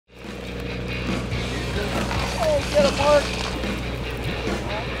Get him, Mark.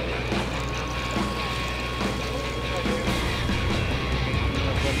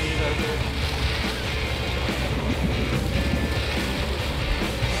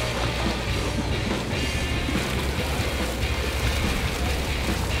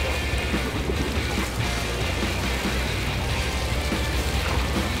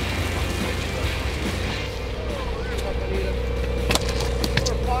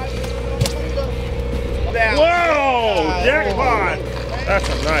 Whoa! Jackpot! That's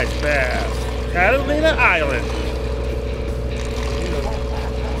a nice bass. Catalina Island.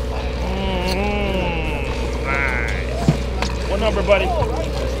 Nice. What number, buddy?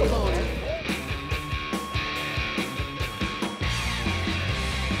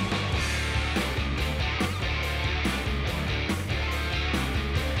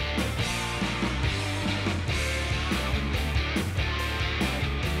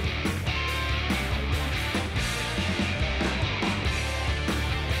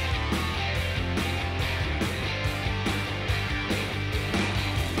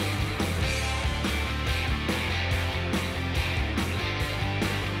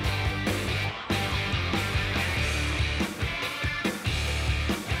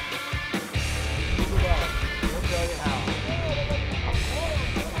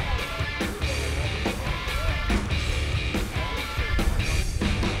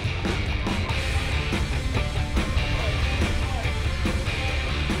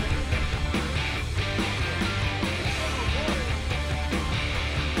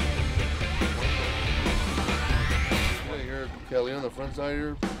 Catalina on the front side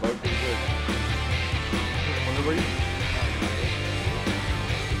here, probably pretty good. Everybody?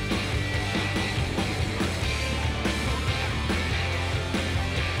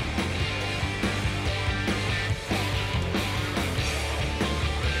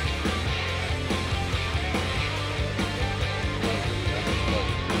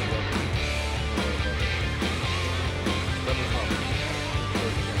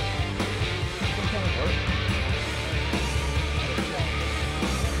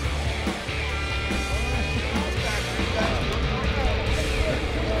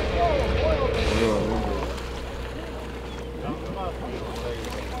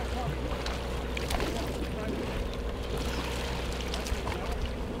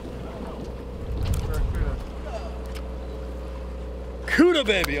 Cuda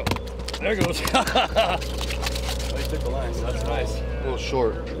baby. Oh, there goes. Took the line, so that's nice. A little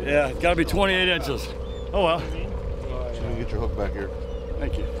short. Yeah, it's gotta be 28 inches. Oh well. So you get your hook back here.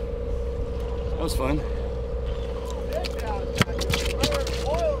 Thank you. That was fun.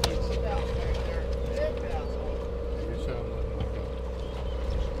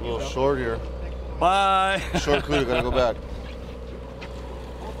 A little short here. Bye. Short Cuda, gotta go back.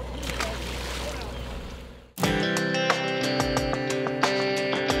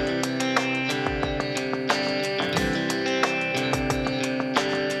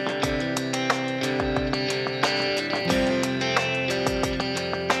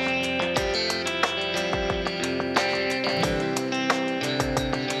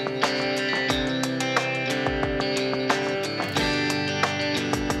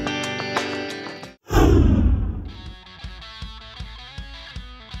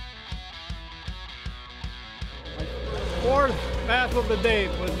 Fourth bass of the day,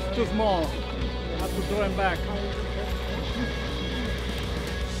 but it's too small. I have to throw him back.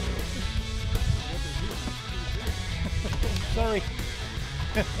 Sorry.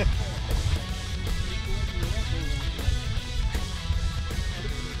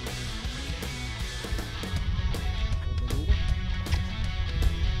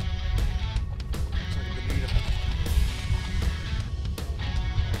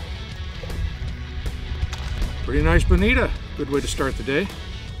 Pretty nice bonita. Good way to start the day.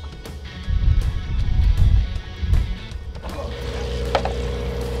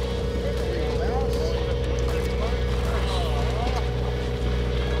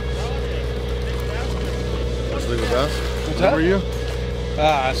 Let's leave it bass. What were you?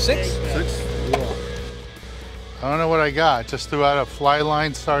 6. 6? I don't know what I got. Just threw out a fly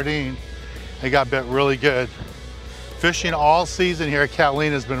line sardine. They got bit really good. Fishing all season here at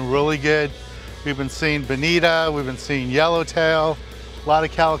Catalina has been really good. We've been seeing bonita, we've been seeing yellowtail, a lot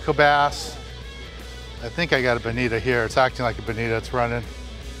of calico bass. I think I got a bonita here. It's acting like a bonita, it's running.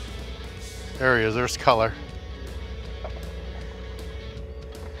 There he is, there's color.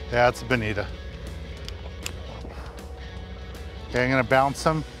 Yeah, it's a bonita. Okay, I'm gonna bounce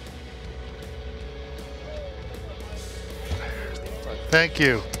him. Thank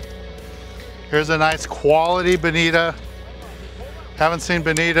you. Here's a nice quality bonita. Haven't seen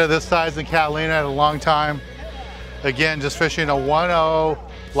bonita this size in Catalina in a long time. Again, just fishing a 1-0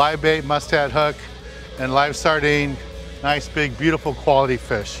 live bait mustad hook and live sardine. Nice, big, beautiful quality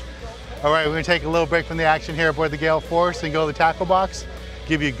fish. All right, we're gonna take a little break from the action here aboard the Gale Force and go to the tackle box,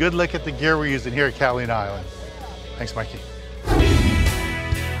 give you a good look at the gear we're using here at Catalina Island. Thanks, Mikey.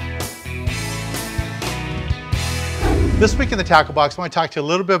 This week in the tackle box, I want to talk to you a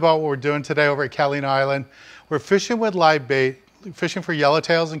little bit about what we're doing today over at Catalina Island. We're fishing with live bait, fishing for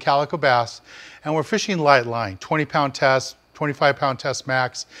yellowtails and calico bass, and we're fishing light line, 20-pound test, 25-pound test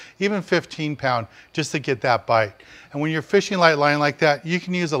max, even 15-pound, just to get that bite. And when you're fishing light line like that, you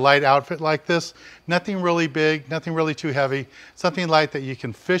can use a light outfit like this. Nothing really big, nothing really too heavy, something light that you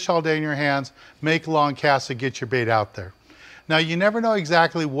can fish all day in your hands, make long casts to get your bait out there. Now, you never know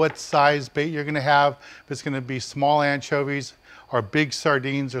exactly what size bait you're gonna have, if it's gonna be small anchovies or big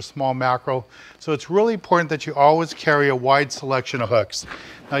sardines or small mackerel. So it's really important that you always carry a wide selection of hooks.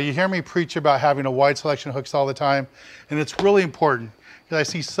 Now, you hear me preach about having a wide selection of hooks all the time, and it's really important because I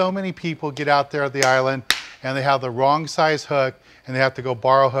see so many people get out there at the island and they have the wrong size hook and they have to go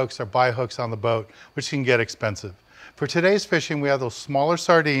borrow hooks or buy hooks on the boat, which can get expensive. For today's fishing, we have those smaller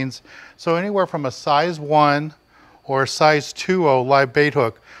sardines, so anywhere from a size 1 or a size 2.0 live bait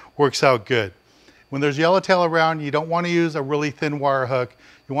hook works out good. When there's yellowtail around, you don't want to use a really thin wire hook.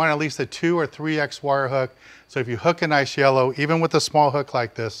 You want at least a 2 or 3X wire hook. So if you hook a nice yellow, even with a small hook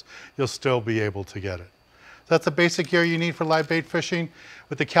like this, you'll still be able to get it. So that's the basic gear you need for live bait fishing.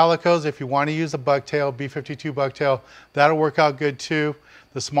 With the calicos, if you want to use a bucktail, B52 bucktail, that'll work out good too.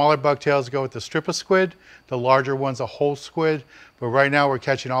 The smaller bucktails go with the strip of squid, the larger one's a whole squid. But right now we're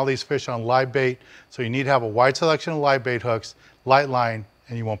catching all these fish on live bait, so you need to have a wide selection of live bait hooks, light line,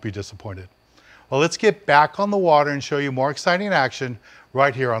 and you won't be disappointed. Well, let's get back on the water and show you more exciting action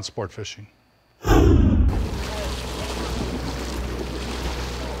right here on Sport Fishing.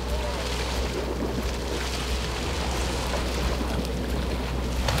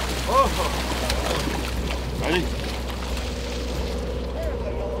 Ready?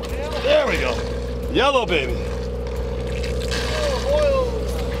 There we go. Yellow baby.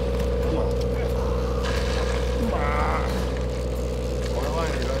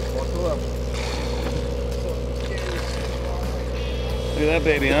 Look at that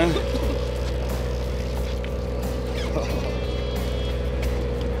baby, huh?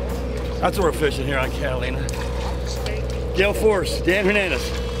 That's what we're fishing here on Catalina. Gale Force, Dan Hernandez.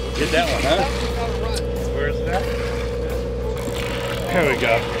 Get that one, huh? Where is that? There we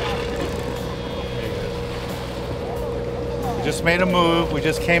go. We just made a move. We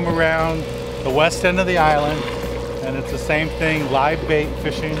just came around the west end of the island, and it's the same thing, live bait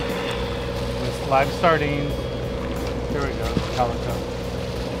fishing with live sardines. Here we go, calico.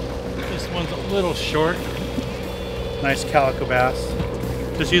 This one's a little short. Nice calico bass.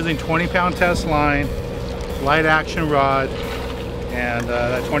 Just using 20-pound test line, light action rod, and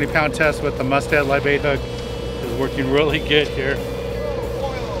that 20-pound test with the mustad live bait hook is working really good here.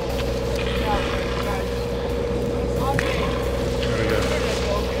 There we go.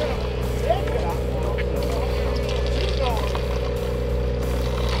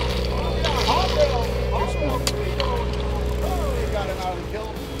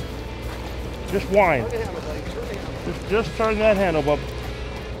 Just whine. Just turn that handle, bub.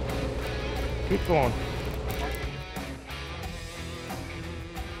 Keep going.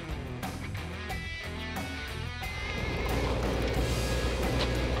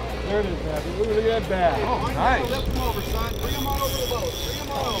 There it is, Matthew. Look at that bass. Oh, nice. Lift them over, son. Bring them on over the boat. Bring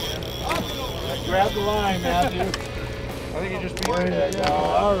them on over. Up and over. Grab the line, Matthew. I think you just beat There me. you go.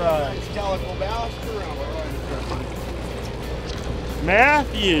 All right. Nice calico bass. Get around.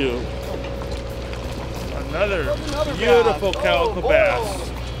 Matthew. Another beautiful calico bass.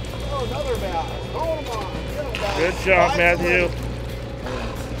 Oh, another bass. Hold them on. Get them back. Good job, Matthew.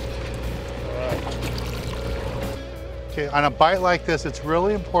 Okay, on a bite like this, it's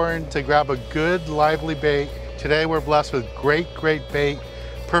really important to grab a good, lively bait. Today we're blessed with great bait,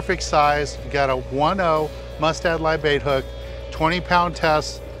 perfect size. We got a 1.0 mustad live bait hook, 20-pound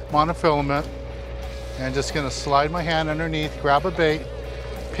test monofilament, and just gonna slide my hand underneath, grab a bait,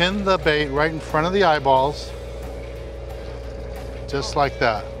 pin the bait right in front of the eyeballs, just like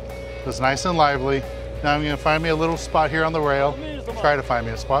that. It's nice and lively. Now I'm gonna find me a little spot here on the rail. Try to find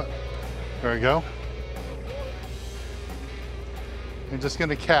me a spot. There we go. I'm just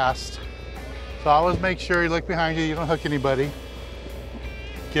gonna cast. So always make sure you look behind you, you don't hook anybody.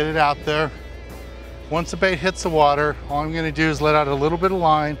 Get it out there. Once the bait hits the water, all I'm gonna do is let out a little bit of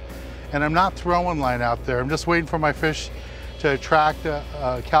line, and I'm not throwing line out there. I'm just waiting for my fish to attract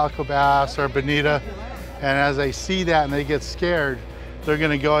a calico bass or a bonita, and as they see that and they get scared, they're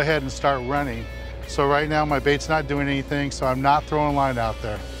gonna go ahead and start running. So right now my bait's not doing anything, so I'm not throwing line out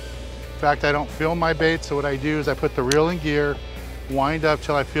there. In fact, I don't feel my bait, so what I do is I put the reel in gear, wind up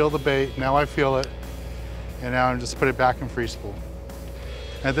till I feel the bait. Now I feel it, and now I'm just put it back in free spool.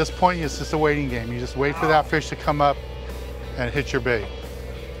 At this point, it's just a waiting game. You just wait for that fish to come up and hit your bait.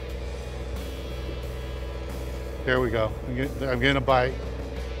 There we go. I'm getting a bite.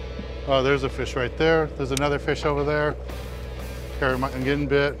 Oh, there's a fish right there. There's another fish over there. Here, I'm getting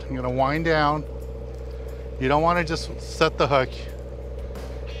bit. I'm gonna wind down. You don't wanna just set the hook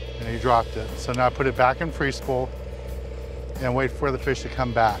and you dropped it. So now put it back in free spool and wait for the fish to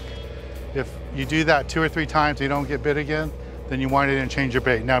come back. If you do that 2 or 3 times and you don't get bit again, then you wind it and change your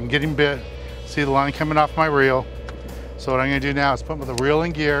bait. Now I'm getting bit. See the line coming off my reel. So what I'm gonna do now is put the reel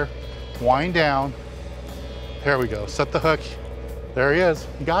in gear, wind down. There we go, set the hook. There he is,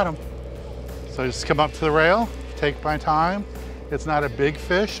 you got him. So just come up to the rail, take my time. It's not a big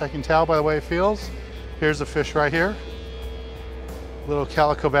fish, I can tell by the way it feels. Here's a fish right here, little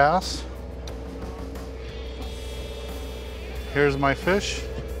calico bass. Here's my fish.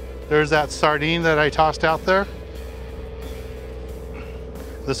 There's that sardine that I tossed out there.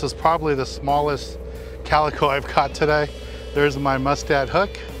 This is probably the smallest calico I've caught today. There's my mustad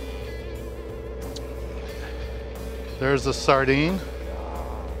hook. There's the sardine.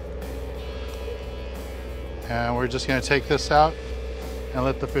 And we're just gonna take this out and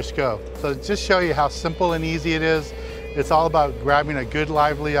let the fish go. So just show you how simple and easy it is. It's all about grabbing a good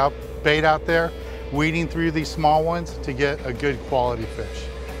lively bait out there, weeding through these small ones to get a good quality fish.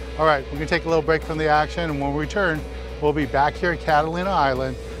 All right, we're gonna take a little break from the action, and when we return, we'll be back here at Catalina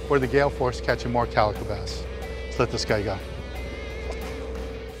Island where the gale force is catching more calico bass. Let's let this guy go.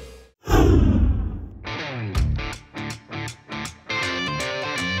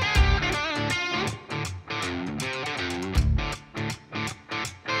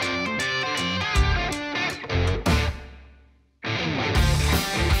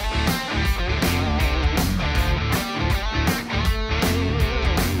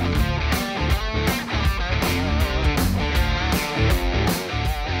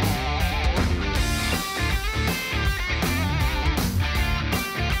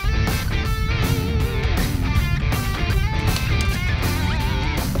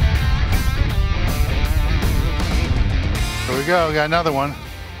 There we go, we got another one.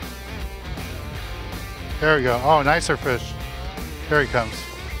 There we go. Oh, nicer fish. Here he comes.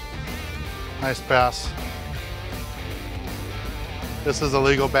 Nice bass. This is a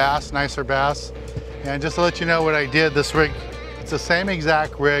legal bass, nicer bass. And just to let you know what I did, this rig, it's the same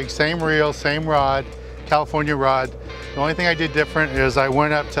exact rig, same reel, same rod, California rod. The only thing I did different is I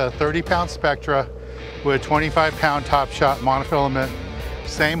went up to 30-pound Spectra with 25-pound Top Shot monofilament,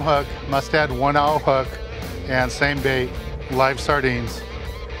 same hook, Mustad 1-0 hook, and same bait, live sardines.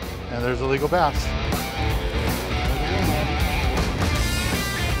 And there's a legal bass.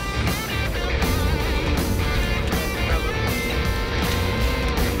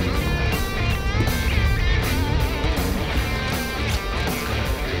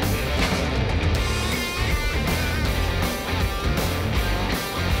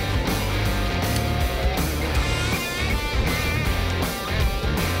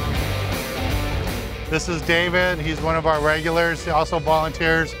 This is David. He's one of our regulars. He also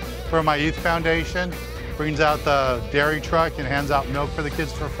volunteers for my youth foundation. Brings out the dairy truck and hands out milk for the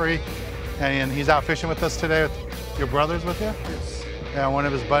kids for free. And he's out fishing with us today. With your brother's with you? Yes. Yeah, one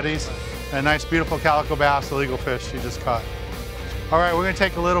of his buddies. A nice, beautiful calico bass, a legal fish he just caught. All right, we're gonna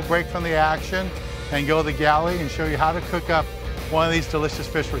take a little break from the action and go to the galley and show you how to cook up one of these delicious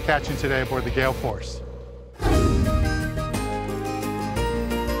fish we're catching today aboard the Gale Force.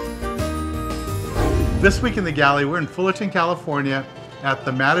 This week in the galley, we're in Fullerton, California at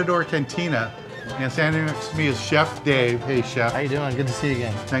the Matador Cantina. And standing next to me is Chef Dave. Hey, Chef. How you doing? Good to see you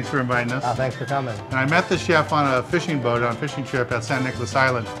again. Thanks for inviting us. Thanks for coming. And I met the chef on a fishing boat on a fishing trip at San Nicolas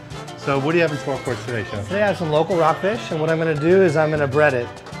Island. So what do you have in store for us today, Chef? Today I have some local rockfish, and what I'm going to do is I'm going to bread it.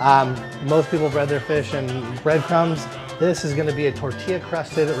 Most people bread their fish in breadcrumbs. This is going to be a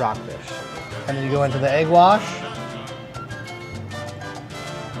tortilla-crusted rockfish. And then you go into the egg wash.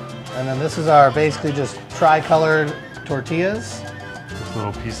 And then this is our basically just tri-colored tortillas. Just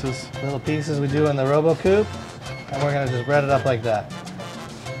little pieces. Little pieces we do in the RoboCoop. And we're going to just bread it up like that.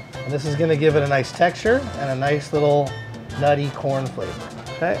 And this is going to give it a nice texture and a nice little nutty corn flavor.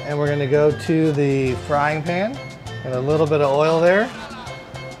 Okay, and we're going to go to the frying pan. And a little bit of oil there.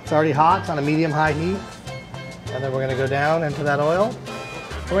 It's already hot, it's on a medium-high heat. And then we're going to go down into that oil.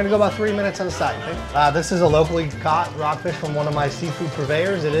 We're going to go about 3 minutes on the side. Okay? This is a locally caught rockfish from one of my seafood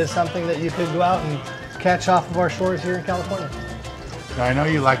purveyors. It is something that you could go out and catch off of our shores here in California. Now, I know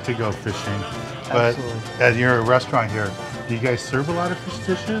you like to go fishing, but Absolutely. at your restaurant here, do you guys serve a lot of fish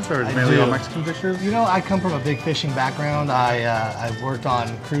dishes, or is it mainly all Mexican dishes? You know, I come from a big fishing background. I've worked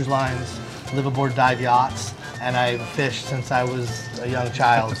on cruise lines, live aboard dive yachts, and I've fished since I was a young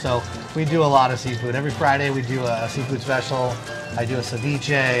child. So we do a lot of seafood. Every Friday we do a seafood special. I do a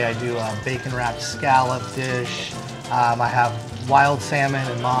ceviche, I do a bacon wrapped scallop dish. I have wild salmon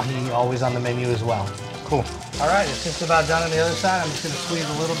and mahi always on the menu as well. Cool. All right, it's just about done on the other side. I'm just gonna squeeze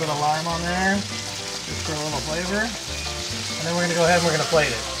a little bit of lime on there, just for a little flavor. And then we're gonna go ahead and we're gonna plate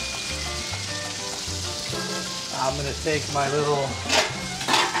it. I'm gonna take my little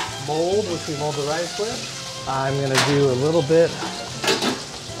mold, which we mold the rice with. I'm gonna do a little bit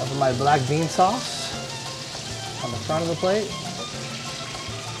of my black bean sauce on the front of the plate.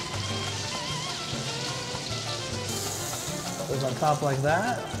 Goes on top like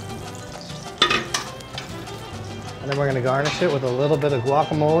that. And then we're gonna garnish it with a little bit of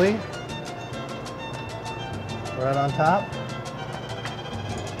guacamole right on top.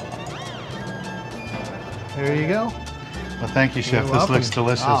 There you go. Well, thank you, Chef. This looks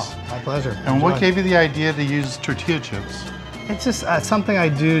delicious. Oh, my pleasure. And what gave you the idea to use tortilla chips? It's just something I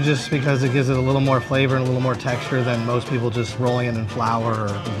do just because it gives it a little more flavor and a little more texture than most people just rolling it in flour or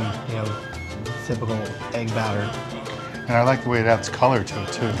you know, typical egg batter. And I like the way it adds color to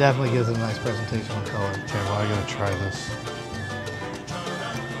it too. It definitely gives it a nice presentation and color. Okay, well, I gotta try this.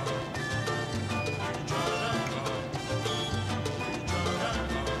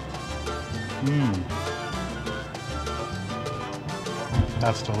 Mmm.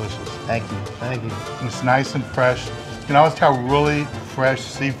 That's delicious. Thank you, thank you. It's nice and fresh. You can always tell really fresh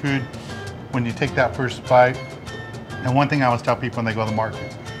seafood when you take that first bite. And one thing I always tell people when they go to the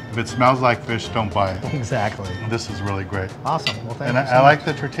market, if it smells like fish, don't buy it. Exactly. This is really great. Awesome. Well, thank and you so I like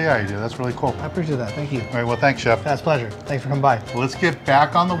much. the tortilla idea. That's really cool. I appreciate that. Thank you. All right, well, thanks, Chef. That's a pleasure. Thanks for coming by. Well, let's get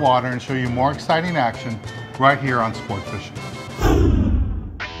back on the water and show you more exciting action right here on Sport Fishing.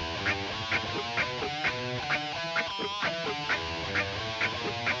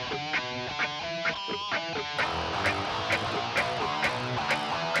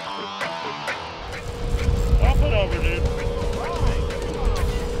 Up and over, dude.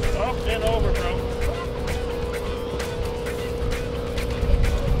 Up and over, bro.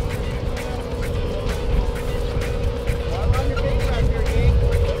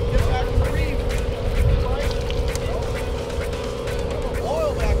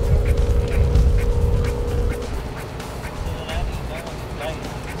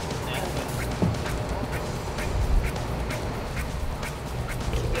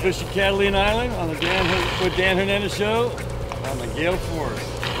 Fishing Catalina Island on the with Dan Hernandez show on the Gale Force.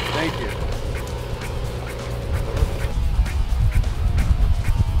 Thank you.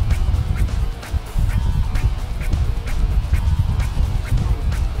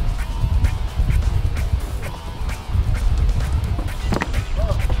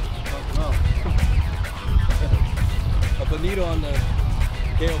 A bonito on the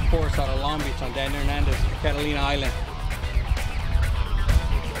Gale Force out of Long Beach on Dan Hernandez, Catalina Island.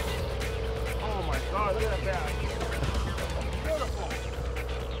 Oh, look at that. Beautiful.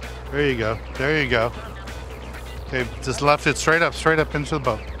 There you go. There you go. Okay, just left it straight up into the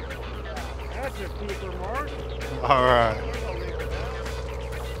boat. That's a keeper, Mark. All right.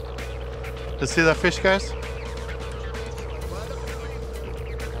 Let's see that fish, guys?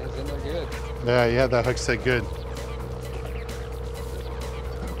 That's in there good. Yeah, that hook set good.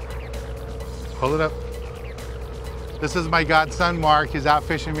 Pull it up. This is my godson, Mark. He's out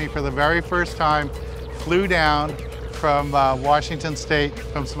fishing me for the very first time. Flew down from Washington State,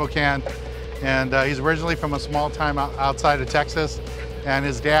 from Spokane. And he's originally from a small town outside of Texas. And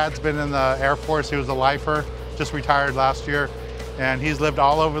his dad's been in the Air Force. He was a lifer, just retired last year. And he's lived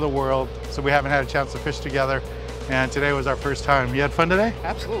all over the world. So we haven't had a chance to fish together. And today was our first time. You had fun today?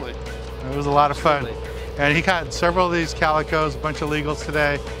 Absolutely. It was a lot of fun. And he caught several of these calicos, a bunch of legals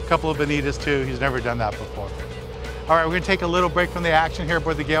today, a couple of bonitas too. He's never done that before. All right, we're gonna take a little break from the action here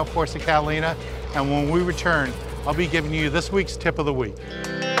aboard the Gale Force at Catalina. And when we return, I'll be giving you this week's tip of the week.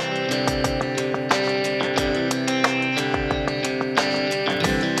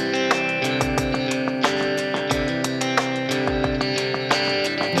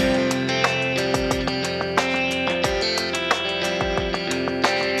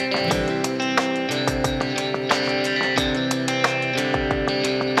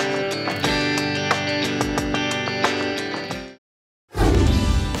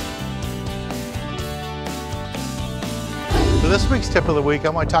 this week's tip of the week, I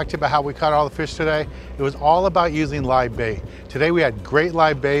want to talk to you about how we caught all the fish today. It was all about using live bait. Today we had great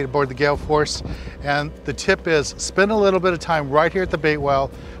live bait aboard the Gale Force, and the tip is spend a little bit of time right here at the bait well.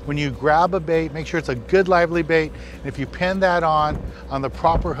 When you grab a bait, make sure it's a good lively bait, and if you pin that on the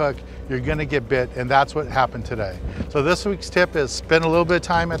proper hook, you're gonna get bit, and that's what happened today. So this week's tip is spend a little bit of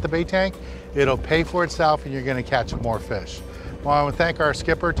time at the bait tank. It'll pay for itself, and you're gonna catch more fish. Well, I want to thank our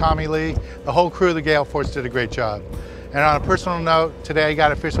skipper, Tommy Lee. The whole crew of the Gale Force did a great job. And on a personal note, today I got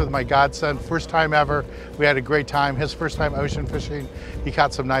to fish with my godson, first time ever. We had a great time, his first time ocean fishing. He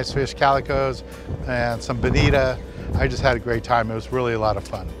caught some nice fish, calicos and some bonita. I just had a great time. It was really a lot of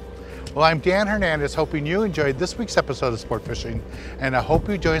fun. Well, I'm Dan Hernandez, hoping you enjoyed this week's episode of Sport Fishing, and I hope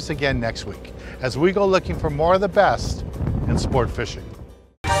you join us again next week as we go looking for more of the best in sport fishing.